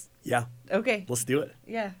just. Yeah. Okay. Let's do it.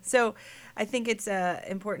 Yeah. So I think it's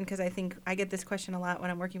important because I think I get this question a lot when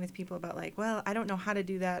I'm working with people about like, well, I don't know how to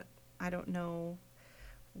do that. I don't know,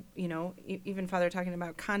 even Father talking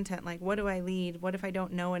about content, like what do I lead? What if I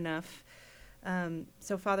don't know enough?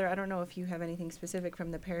 So Father, I don't know if you have anything specific from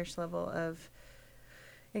the parish level of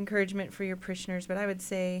encouragement for your parishioners, but I would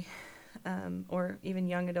say, or even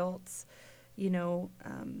young adults,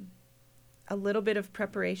 a little bit of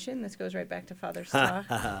preparation. This goes right back to Father's talk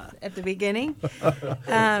at the beginning.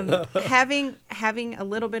 Having a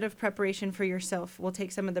little bit of preparation for yourself will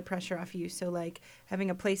take some of the pressure off you. So like having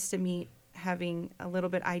a place to meet, having a little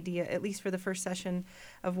bit idea, at least for the first session,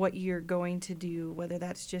 of what you're going to do, whether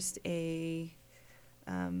that's just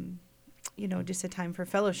just a time for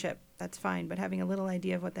fellowship, that's fine. But having a little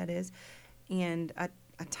idea of what that is and a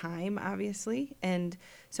time, obviously. And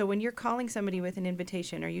so when you're calling somebody with an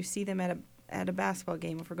invitation, or you see them at a basketball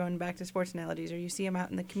game, if we're going back to sports analogies, or you see them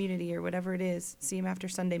out in the community or whatever it is, see them after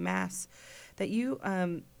Sunday Mass, that you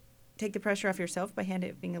take the pressure off yourself by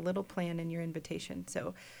having a little plan in your invitation.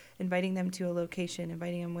 So inviting them to a location,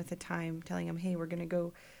 inviting them with a time, telling them, hey, we're going to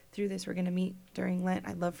go through this. We're going to meet during Lent.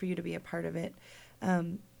 I'd love for you to be a part of it.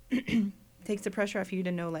 Takes the pressure off you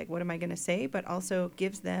to know, like, what am I going to say? But also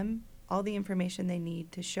gives them all the information they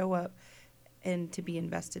need to show up and to be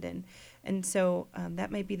invested in. And so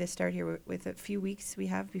that might be the start here with a few weeks we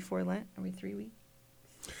have before Lent. Are we 3 weeks?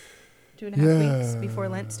 2.5 weeks before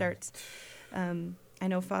Lent starts. I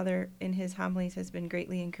know Father in his homilies has been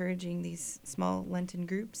greatly encouraging these small Lenten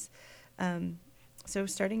groups. So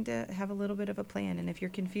starting to have a little bit of a plan. And if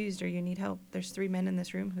you're confused or you need help, there's 3 men in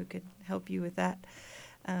this room who could help you with that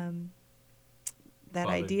Father,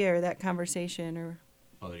 idea or that conversation. Or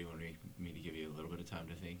Father, you want me to give you a little bit of time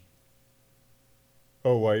to think?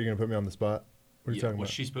 Oh, why are you going to put me on the spot? What are you talking Well,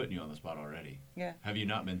 about? she's putting you on the spot already. Yeah. Have you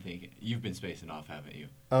not been thinking? You've been spacing off, haven't you?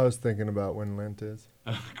 I was thinking about when Lent is.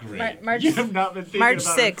 Great. March- You have not been thinking March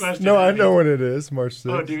about 6th. a question. No, I have know you? when it is, March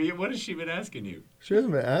 6th. Oh, do you? What has she been asking you? She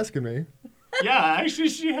hasn't been asking me. Yeah, actually,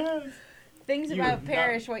 she has. things You about have not-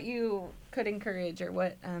 parish, what you could encourage or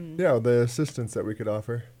what. Yeah, the assistance that we could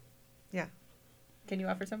offer. Yeah. Can you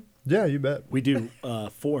offer some? Yeah, you bet. We do.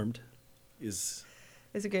 Formed is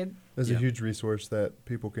Is it good? It's Yeah. a huge resource that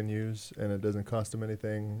people can use, and it doesn't cost them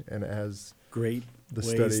anything, and it has great the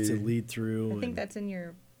ways study. to lead through. I think and that's on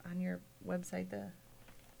your website.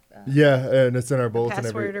 Yeah, and it's in our bulletin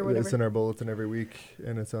password or whatever. It's in our bulletin every week,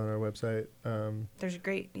 and it's on our website. There's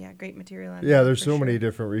great material on Yeah, there there's for so many sure.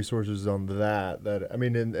 different resources on that I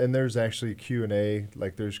mean, and there's actually Q&A,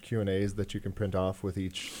 like there's Q&As that you can print off with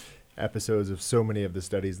each episodes of so many of the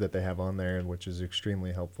studies that they have on there, and which is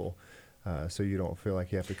extremely helpful. So you don't feel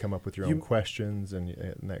like you have to come up with your own questions and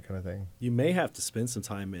that kind of thing. you may have to spend some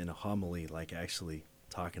time in a homily, like actually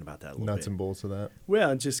talking about that a little Nuts bit. and bolts of that. Well,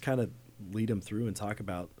 and just kind of lead them through and talk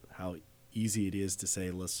about how easy it is to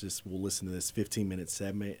say, we'll listen to this 15-minute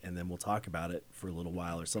segment and then we'll talk about it for a little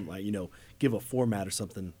while or something like, give a format or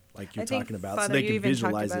something like you're I think, talking about Father, so they you can even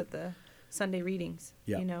visualize talked it. about the Sunday readings.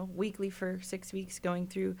 Yeah. Weekly for 6 weeks, going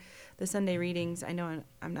through the Sunday readings. I know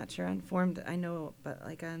I'm not sure on Formed. I know, but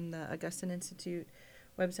like on the Augustine Institute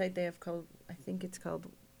website, they have I think it's called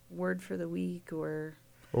Word for the Week or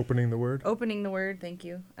Opening the Word. Opening the Word. Thank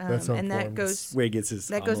you. That's on and that Formed. goes. Where he gets his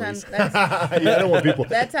That goes on. homilies. That's, Yeah, I don't want people.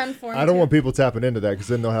 that's on Formed. I don't too. want people tapping into that because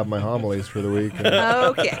then they'll have my homilies for the week.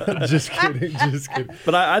 Okay. Just kidding. Just kidding.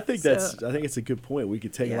 But I think So- I think it's a good point. We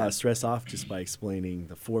could take a Yeah. lot of stress off just by explaining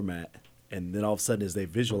the format, and then all of a sudden, as they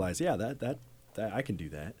visualize, that I can do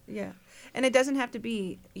that. Yeah. And it doesn't have to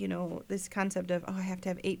be, this concept of, I have to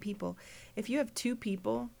have 8 people. If you have 2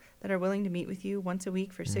 people that are willing to meet with you once a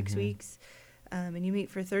week for 6 weeks, and you meet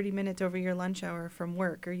for 30 minutes over your lunch hour from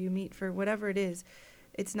work, or you meet for whatever it is,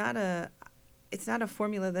 it's not a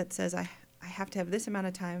formula that says I have to have this amount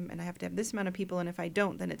of time and I have to have this amount of people, and if I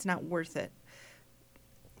don't, then it's not worth it.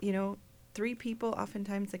 3 people,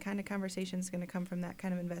 oftentimes the kind of conversation is going to come from that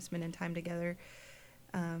kind of investment in time together.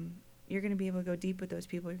 You're going to be able to go deep with those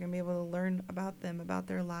people. You're going to be able to learn about them, about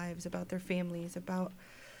their lives, about their families, about,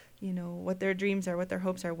 what their dreams are, what their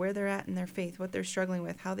hopes are, where they're at in their faith, what they're struggling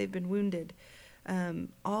with, how they've been wounded.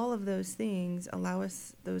 All of those things allow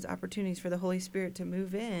us those opportunities for the Holy Spirit to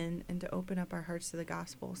move in and to open up our hearts to the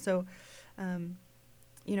gospel. So,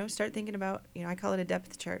 start thinking about, I call it a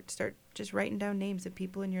depth chart. Start just writing down names of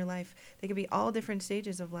people in your life. They could be all different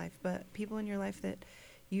stages of life, but people in your life that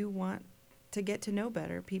you want to get to know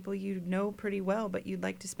better, people you know pretty well, but you'd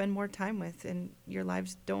like to spend more time with, and your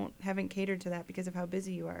lives haven't catered to that because of how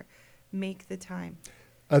busy you are. Make the time.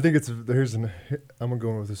 I think I'm gonna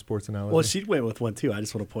go with a sports analogy. Well, she went with one too. I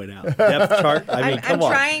just want to point out depth chart. I mean, I'm come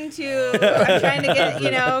on. trying to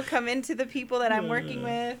get, come into the people that I'm working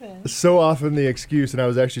with. And So often the excuse, and I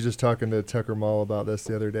was actually just talking to Tucker Mall about this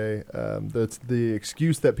the other day. That's the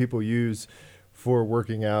excuse that people use for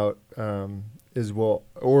working out is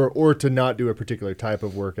or to not do a particular type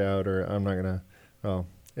of workout, or I'm not gonna. Oh,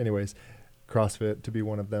 anyways. CrossFit to be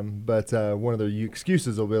one of them, but one of the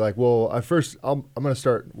excuses will be like, well, I'm going to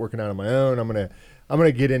start working out on my own. I'm going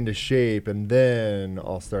to get into shape, and then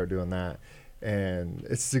I'll start doing that. And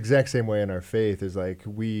it's the exact same way in our faith. Is like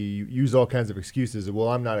we use all kinds of excuses. Well,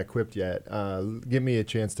 I'm not equipped yet. Give me a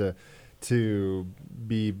chance to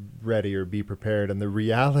be ready or be prepared. And the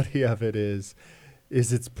reality of it is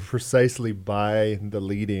it's precisely by the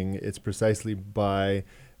leading. It's precisely by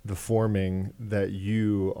the forming that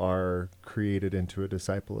you are created into a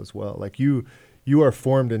disciple as well. Like you are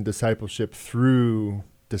formed in discipleship through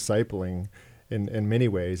discipling in many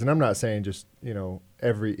ways. And I'm not saying just,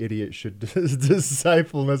 every idiot should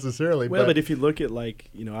disciple necessarily. Well, but if you look at we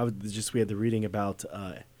had the reading about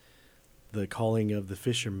the calling of the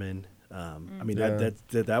fishermen. I mean,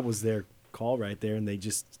 that was their call right there, and they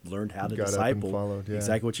just learned how to Got up and disciple. followed, yeah.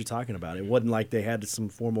 Exactly what you're talking about. It wasn't like they had some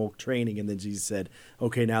formal training, and then Jesus said,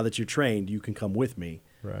 "Okay, now that you're trained, you can come with me."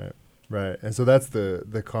 Right. Right. And so that's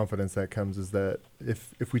the confidence that comes, is that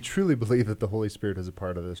if we truly believe that the Holy Spirit is a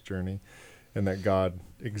part of this journey and that God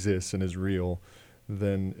exists and is real,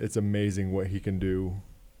 then it's amazing what he can do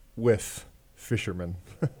with fishermen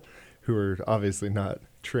who are obviously not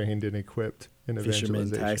trained and equipped in Fishermen,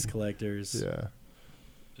 evangelization. tax collectors. Yeah.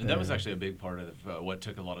 And that was actually a big part of what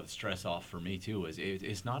took a lot of the stress off for me too. Was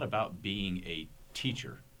it's not about being a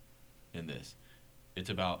teacher in this; it's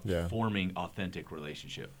about forming authentic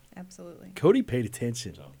relationship. Absolutely. Cody paid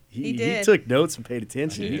attention. So He did. took notes and paid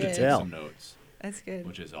attention. I You did could take tell. some notes, That's good.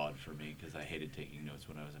 which is odd for me because I hated taking notes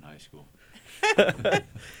when I was in high school.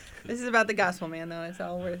 This is about the gospel, man, though. It's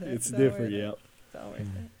all worth it. It's all different, worth it. yeah. It's all worth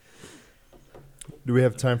it. Do we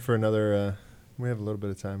have time for another? We have a little bit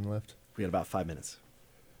of time left. We had about 5 minutes.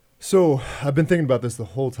 So I've been thinking about this the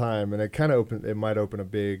whole time, and it might open a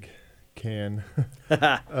big can.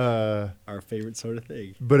 Our favorite sort of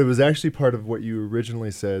thing. But it was actually part of what you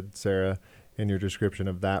originally said, Sarah, in your description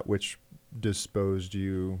of that which disposed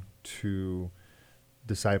you to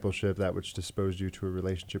discipleship, that which disposed you to a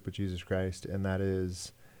relationship with Jesus Christ. And that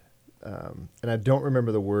is, and I don't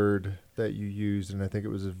remember the word that you used, and I think it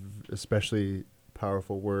was an especially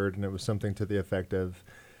powerful word, and it was something to the effect of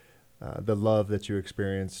the love that you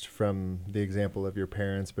experienced from the example of your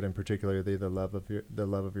parents, but in particular the love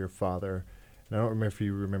of your father. And I don't remember if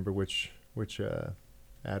you remember which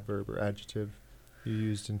adverb or adjective you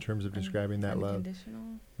used in terms of describing that love. Unconditional.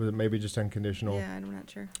 Was it maybe just unconditional? Yeah, I'm not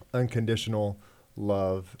sure. Unconditional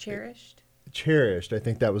love. Cherished. Cherished. I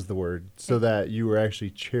think that was the word. So that you were actually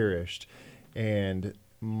cherished. And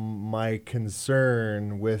my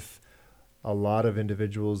concern with a lot of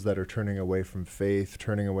individuals that are turning away from faith,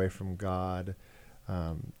 turning away from God,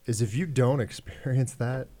 is if you don't experience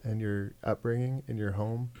that in your upbringing, in your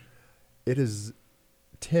home, it is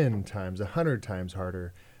 10 times, 100 times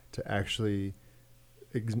harder to actually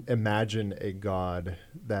imagine a God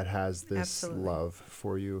that has this Absolutely. love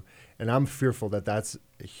for you. And I'm fearful that that's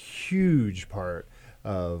a huge part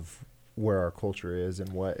of where our culture is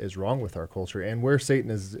and what is wrong with our culture and where Satan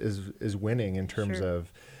is winning in terms Sure.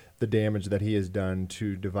 of the damage that he has done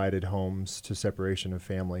to divided homes, to separation of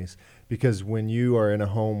families. Because when you are in a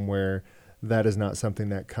home where that is not something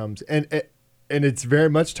that comes, and it's very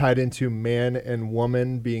much tied into man and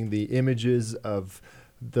woman being the images of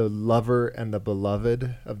the lover and the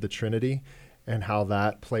beloved of the Trinity, and how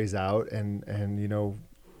that plays out, and you know.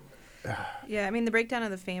 Yeah, I mean, the breakdown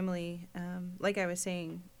of the family, like I was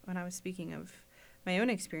saying when I was speaking of my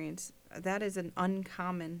own experience, that is an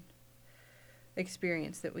uncommon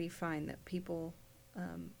experience that we find, that people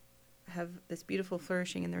have this beautiful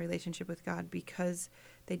flourishing in their relationship with God because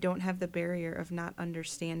they don't have the barrier of not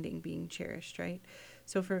understanding being cherished, right?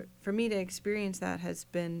 So for me to experience that has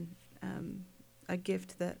been a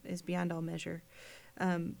gift that is beyond all measure.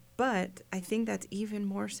 But I think that's even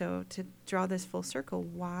more so, to draw this full circle,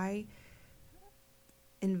 why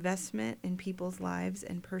investment in people's lives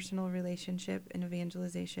and personal relationship and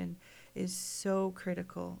evangelization is so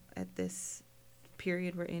critical at this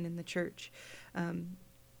period we're in the church.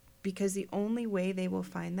 Because the only way they will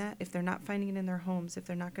find that, if they're not finding it in their homes, if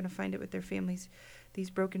they're not going to find it with their families,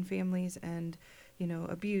 these broken families and, you know,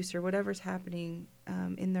 abuse or whatever's happening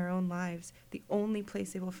in their own lives, the only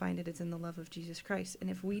place they will find it is in the love of Jesus Christ.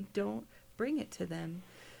 And if we don't bring it to them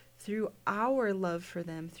through our love for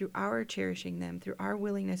them, through our cherishing them, through our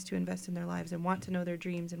willingness to invest in their lives and want to know their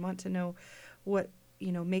dreams and want to know what,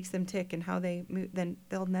 you know, makes them tick and how they move, then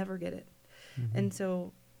they'll never get it. Mm-hmm. And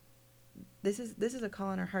so this is a call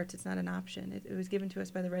on our hearts. It's not an option. It was given to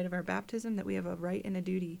us by the right of our baptism, that we have a right and a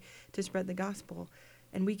duty to spread the gospel,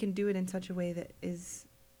 and we can do it in such a way that is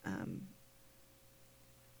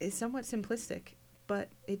somewhat simplistic, but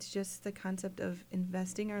it's just the concept of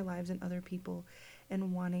investing our lives in other people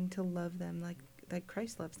and wanting to love them like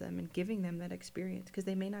Christ loves them, and giving them that experience, because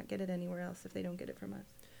they may not get it anywhere else if they don't get it from us.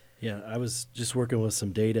 Yeah, I was just working with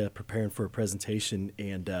some data, preparing for a presentation,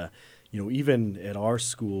 and you know, even at our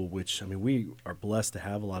school, which, I mean, we are blessed to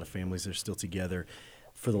have a lot of families that are still together.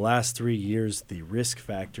 For the last 3 years, the risk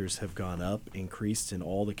factors have gone up, increased in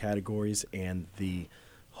all the categories, and the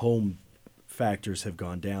home factors have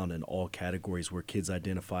gone down in all categories where kids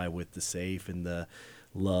identify with the safe and the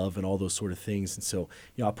love and all those sort of things. And so,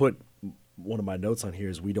 you know, I put one of my notes on here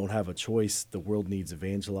is, we don't have a choice. The world needs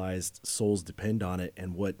evangelized. Souls depend on it.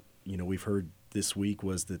 And what, you know, we've heard this week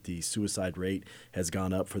was that the suicide rate has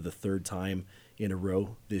gone up for the third time in a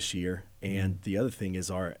row this year. And the other thing is,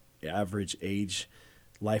 our average age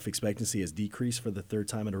life expectancy has decreased for the third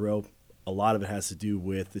time in a row. A lot of it has to do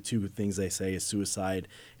with the two things they say is suicide,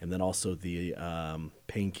 and then also the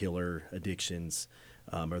painkiller addictions,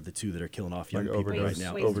 are the two that are killing off young Like people overdose. right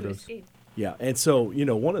now. Ways to Overdose. escape. Yeah, and so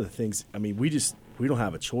one of the things, I mean, we don't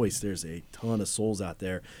have a choice. There's a ton of souls out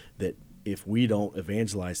there that if we don't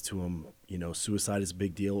evangelize to them, suicide is a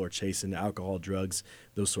big deal, or chasing alcohol, drugs,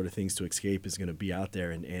 those sort of things to escape is going to be out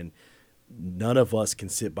there, and none of us can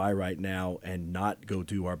sit by right now and not go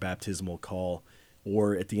do our baptismal call,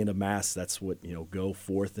 or at the end of Mass, that's what go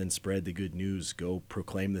forth and spread the good news, go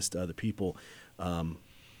proclaim this to other people.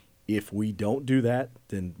 If we don't do that,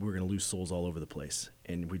 then we're going to lose souls all over the place.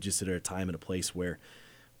 And we just sit at a time and a place where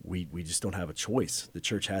we just don't have a choice. The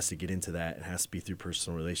church has to get into that. It has to be through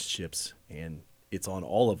personal relationships. And it's on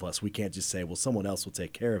all of us. We can't just say, well, someone else will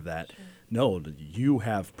take care of that. Sure. No, you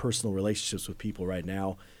have personal relationships with people right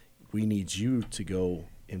now. We need you to go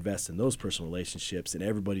invest in those personal relationships. And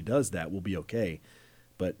everybody does that, we'll be okay.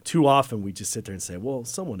 But too often we just sit there and say, well,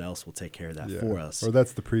 someone else will take care of that for us. Or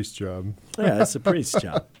that's the priest's job. Yeah, that's the priest's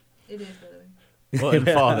job. It is, by the way. Well, and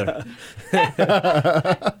Father,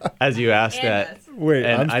 as you asked that, Wait,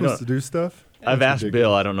 and I'm I supposed don't- to do stuff? I've That's asked ridiculous.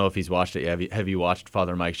 Bill. I don't know if he's watched it yet. Have you watched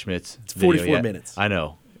Father Mike Schmidt's It's video 44 yet? minutes. I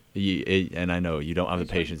know, and I know you don't have the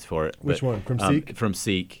patience for it. Which but, one? From Seek? From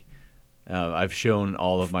Seek. I've shown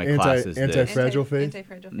all of my classes. that- Anti-fragile faith?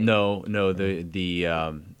 Anti-fragile faith. No,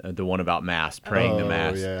 the one about Mass, praying the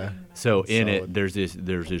Mass. Yeah. So in Solid. it, there's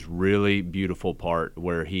this really beautiful part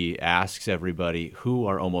where he asks everybody, who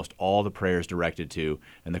are almost all the prayers directed to,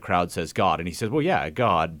 and the crowd says God, and he says, well, yeah,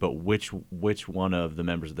 God, but which one of the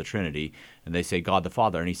members of the Trinity? And they say God the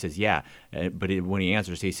Father, and he says, yeah, but when he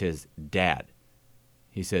answers, he says, Dad.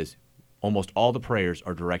 He says, almost all the prayers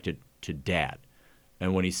are directed to Dad.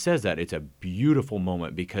 And when he says that, it's a beautiful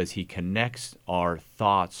moment because he connects our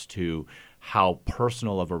thoughts to how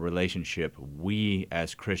personal of a relationship we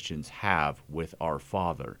as Christians have with our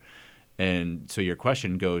Father. And so your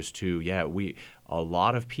question goes to, a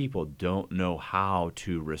lot of people don't know how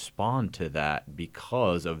to respond to that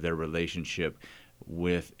because of their relationship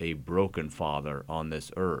with a broken Father on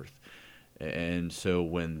this earth. And so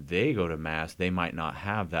when they go to Mass, they might not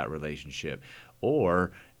have that relationship.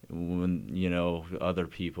 Or when other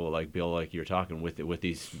people like Bill, like you're talking with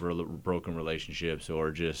these broken relationships,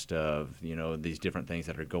 or just these different things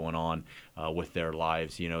that are going on with their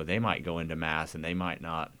lives, they might go into Mass and they might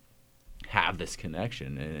not have this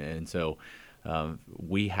connection, and so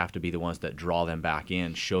we have to be the ones that draw them back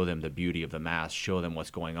in, show them the beauty of the Mass, show them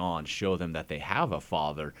what's going on, show them that they have a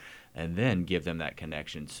Father, and then give them that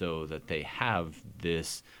connection so that they have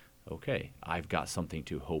this, okay, I've got something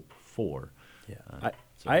to hope for. Yeah,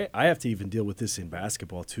 I have to even deal with this in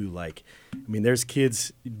basketball too. Like, I mean, there's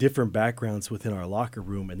kids, different backgrounds within our locker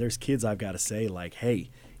room, and there's kids I've got to say, like,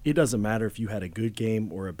 hey, it doesn't matter if you had a good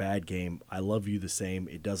game or a bad game. I love you the same.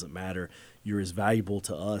 It doesn't matter. You're as valuable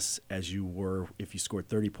to us as you were if you scored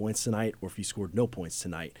 30 points tonight or if you scored no points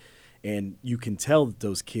tonight. And you can tell that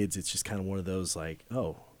those kids, it's just kind of one of those like,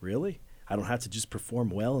 oh, really? I don't have to just perform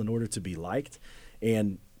well in order to be liked.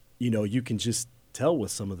 And, you can just tell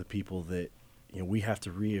with some of the people that, we have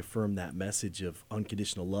to reaffirm that message of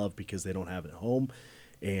unconditional love because they don't have it at home.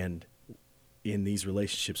 And in these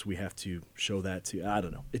relationships, we have to show that to, I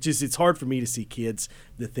don't know. It's hard for me to see kids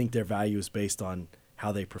that think their value is based on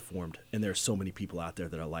how they performed. And there are so many people out there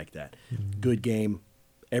that are like that. Mm-hmm. Good game,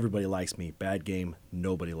 everybody likes me. Bad game,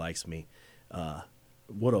 nobody likes me.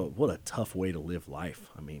 What a tough way to live life.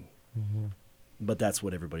 I mean, but that's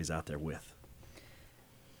what everybody's out there with.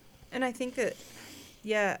 And I think that,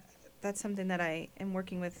 that's something that I am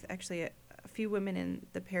working with actually a few women in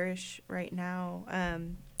the parish right now.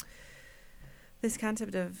 This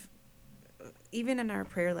concept of, even in our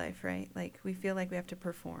prayer life, right? Like, we feel like we have to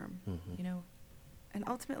perform, and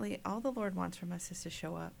ultimately all the Lord wants from us is to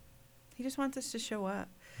show up. He just wants us to show up.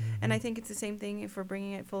 Mm-hmm. And I think it's the same thing if we're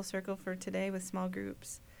bringing it full circle for today with small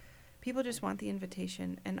groups. People just want the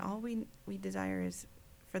invitation, and all we desire is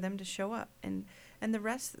for them to show up, and the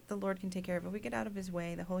rest the Lord can take care of. If we get out of His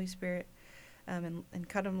way, the Holy Spirit, and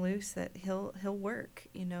cut Him loose, that He'll work,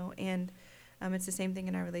 And it's the same thing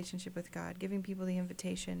in our relationship with God, giving people the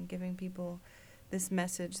invitation, giving people this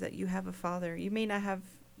message that you have a Father. You may not have,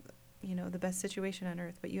 the best situation on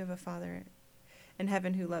earth, but you have a Father in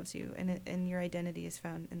heaven who loves you, and your identity is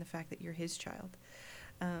found in the fact that you're His child.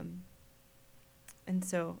 And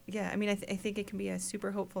so, I mean, I think it can be a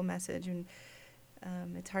super hopeful message, and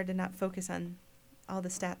it's hard to not focus on all the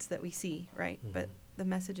stats that we see, right? Mm-hmm. But the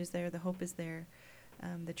message is there, the hope is there,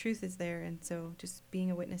 the truth is there, and so just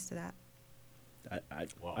being a witness to that.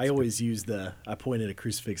 I always use I point at a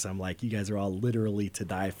crucifix. I'm like, you guys are all literally to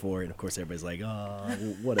die for, and of course everybody's like, oh,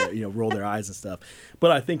 what a, roll their eyes and stuff.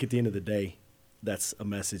 But I think at the end of the day, that's a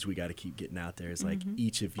message we got to keep getting out there. Is like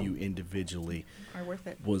each of you individually Are worth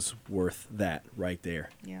it. was worth that right there.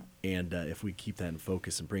 Yeah. And if we keep that in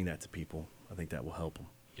focus and bring that to people, I think that will help them.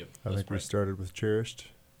 Yep. I think we started with cherished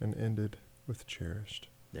and ended with cherished.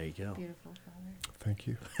 There you go. Beautiful, Father. Thank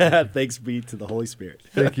you. Thanks be to the Holy Spirit.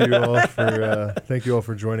 Thank you all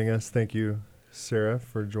for joining us. Thank you, Sarah,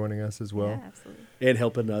 for joining us as well. Yeah, absolutely. And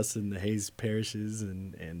helping us in the Hayes parishes.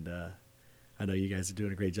 And I know you guys are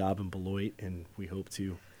doing a great job in Beloit, and we hope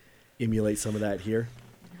to emulate some of that here.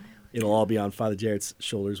 It'll all be on Father Jarrett's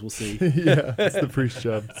shoulders. We'll see. Yeah, it's the priest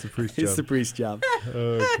job. It's the priest job. It's the priest job.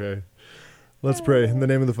 Okay. Let's pray. In the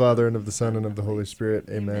name of the Father, and of the Son, and of the Holy Spirit.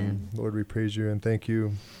 Amen. Amen. Lord, we praise you and thank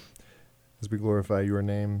you as we glorify your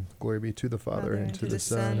name. Glory be to the Father, and to the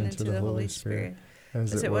Son, and to the Holy Spirit.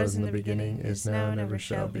 As it was in the beginning, is now, and ever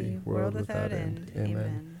shall be, world without end.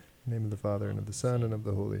 Amen. In the name of the Father, and of the Son, and of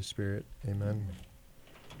the Holy Spirit. Amen.